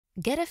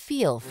Get a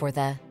feel for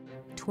the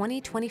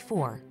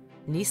 2024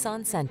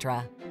 Nissan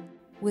Sentra.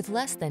 With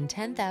less than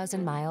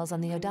 10,000 miles on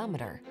the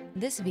odometer,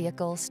 this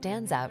vehicle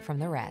stands out from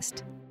the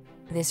rest.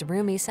 This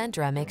roomy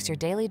Sentra makes your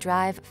daily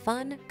drive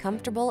fun,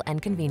 comfortable,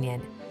 and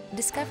convenient.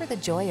 Discover the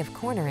joy of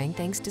cornering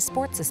thanks to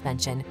sport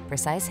suspension,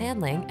 precise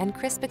handling, and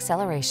crisp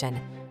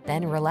acceleration.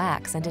 Then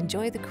relax and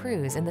enjoy the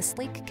cruise in the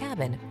sleek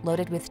cabin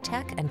loaded with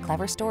tech and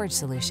clever storage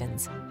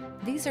solutions.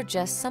 These are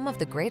just some of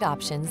the great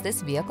options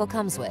this vehicle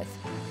comes with: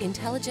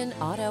 intelligent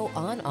auto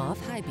on-off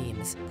high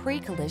beams,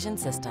 pre-collision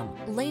system,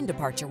 lane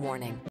departure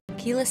warning,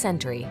 keyless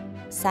entry,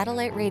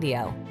 satellite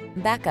radio,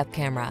 backup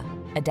camera,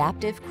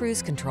 adaptive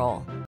cruise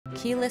control,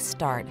 keyless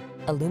start,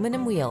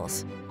 aluminum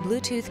wheels,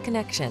 Bluetooth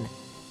connection.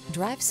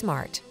 Drive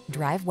smart,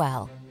 drive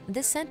well.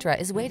 This Sentra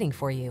is waiting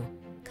for you.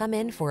 Come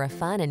in for a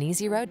fun and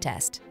easy road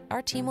test.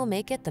 Our team will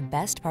make it the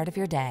best part of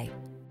your day.